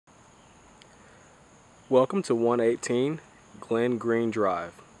Welcome to 118 Glen Green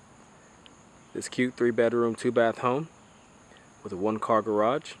Drive. This cute 3-bedroom, 2-bath home with a 1-car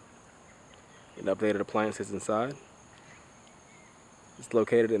garage and updated appliances inside. It's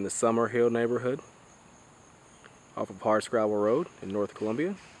located in the Summerhill neighborhood off of Hardscrabble Road in North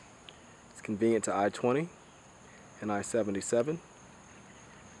Columbia. It's convenient to I-20 and I-77,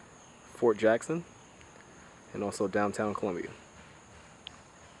 Fort Jackson, and also downtown Columbia.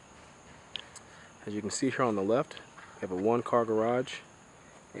 As you can see here on the left, we have a 1-car garage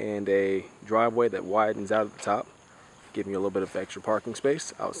and a driveway that widens out at the top, giving you a little bit of extra parking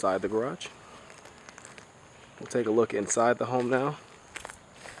space outside the garage. We'll take a look inside the home now.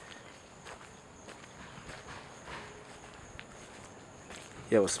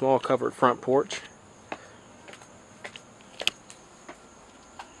 You have a small covered front porch.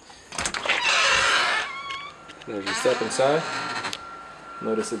 And as you step inside,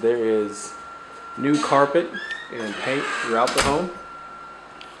 notice that there is new carpet and paint throughout the home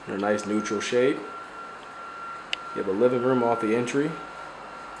in a nice neutral shade. You have a living room off the entry.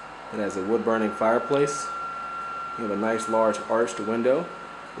 It has a wood-burning fireplace. You have a nice large arched window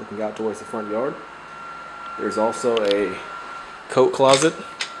looking out towards the front yard. There's also a coat closet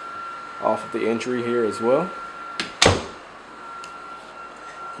off of the entry here as well. You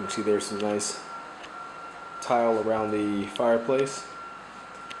can see there's some nice tile around the fireplace.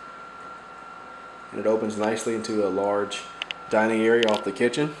 And it opens nicely into a large dining area off the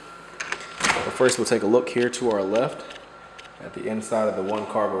kitchen. But first we'll take a look here to our left at the inside of the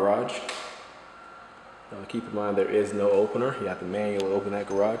 1-car garage. Keep in mind there is no opener. You have to manually open that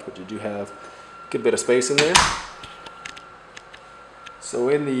garage, but you do have a good bit of space in there. So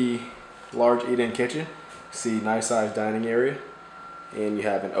in the large eat-in kitchen, you see nice sized dining area, and you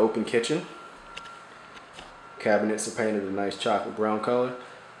have an open kitchen. Cabinets are painted a nice chocolate brown color.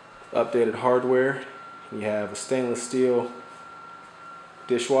 Updated hardware. You have a stainless steel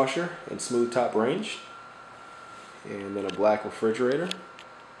dishwasher and smooth top range, and then a black refrigerator,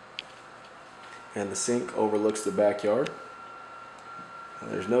 and the sink overlooks the backyard.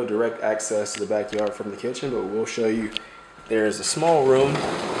 There's no direct access to the backyard from the kitchen, but we'll show you there is a small room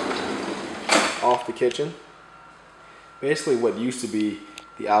off the kitchen, basically what used to be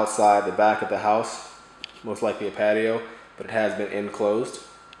the outside, the back of the house, most likely a patio, but it has been enclosed.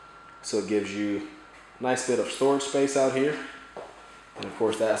 So it gives you a nice bit of storage space out here. And of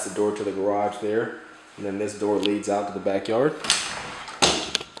course that's the door to the garage there. And then this door leads out to the backyard.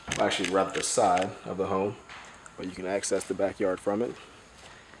 Well, actually rather the side of the home, but you can access the backyard from it.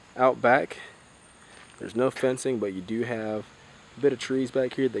 Out back, there's no fencing, but you do have a bit of trees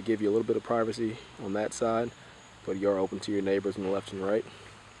back here that give you a little bit of privacy on that side, but you are open to your neighbors on the left and right.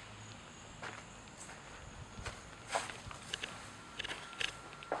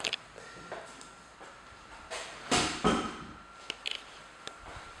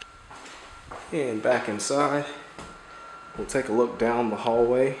 And back inside, we'll take a look down the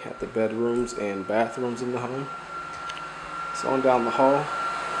hallway at the bedrooms and bathrooms in the home. So on down the hall,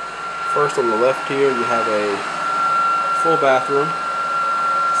 first on the left here you have a full bathroom,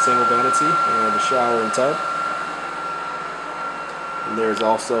 single vanity, and a shower and tub. And there's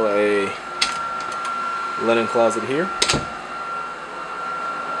also a linen closet here.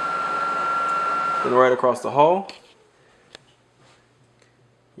 Then right across the hall,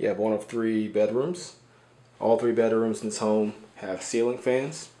 you have one of 3 bedrooms. All 3 bedrooms in this home have ceiling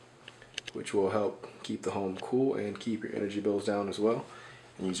fans, which will help keep the home cool and keep your energy bills down as well.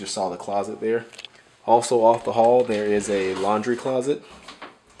 And you just saw the closet there. Also off the hall there is a laundry closet.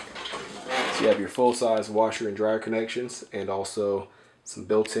 So you have your full-size washer and dryer connections, and also some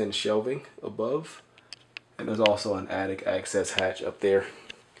built-in shelving above. And there's also an attic access hatch up there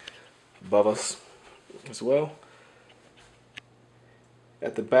above us as well.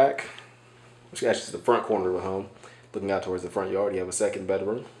 At the back, which actually is the front corner of the home, looking out towards the front yard, you have a 2nd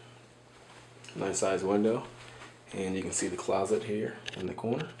bedroom. Nice sized window, and you can see the closet here in the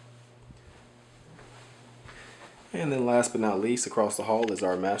corner. And then last but not least, across the hall is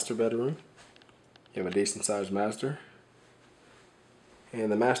our master bedroom. You have a decent sized master.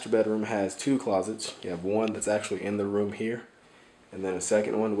 And the master bedroom has 2 closets. You have one that's actually in the room here, and then a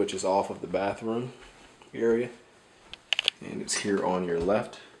second one which is off of the bathroom area. And it's here on your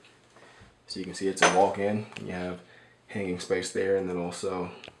left. So you can see it's a walk-in. You have hanging space there, and then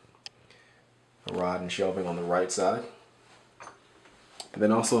also a rod and shelving on the right side. And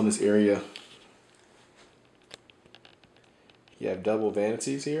then also in this area, you have double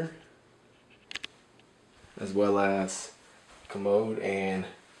vanities here, as well as a commode and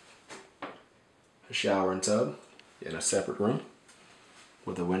a shower and tub in a separate room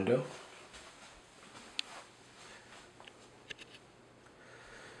with a window.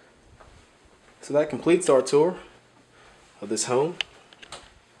 So that completes our tour of this home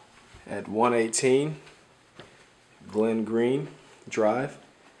at 118 Glen Green Drive.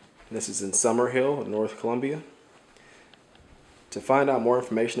 This is in Summerhill, North Columbia. To find out more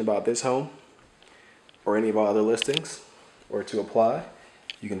information about this home or any of our other listings, or to apply,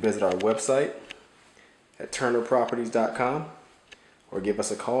 you can visit our website at turnerproperties.com or give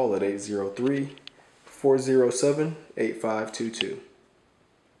us a call at 803-407-8522.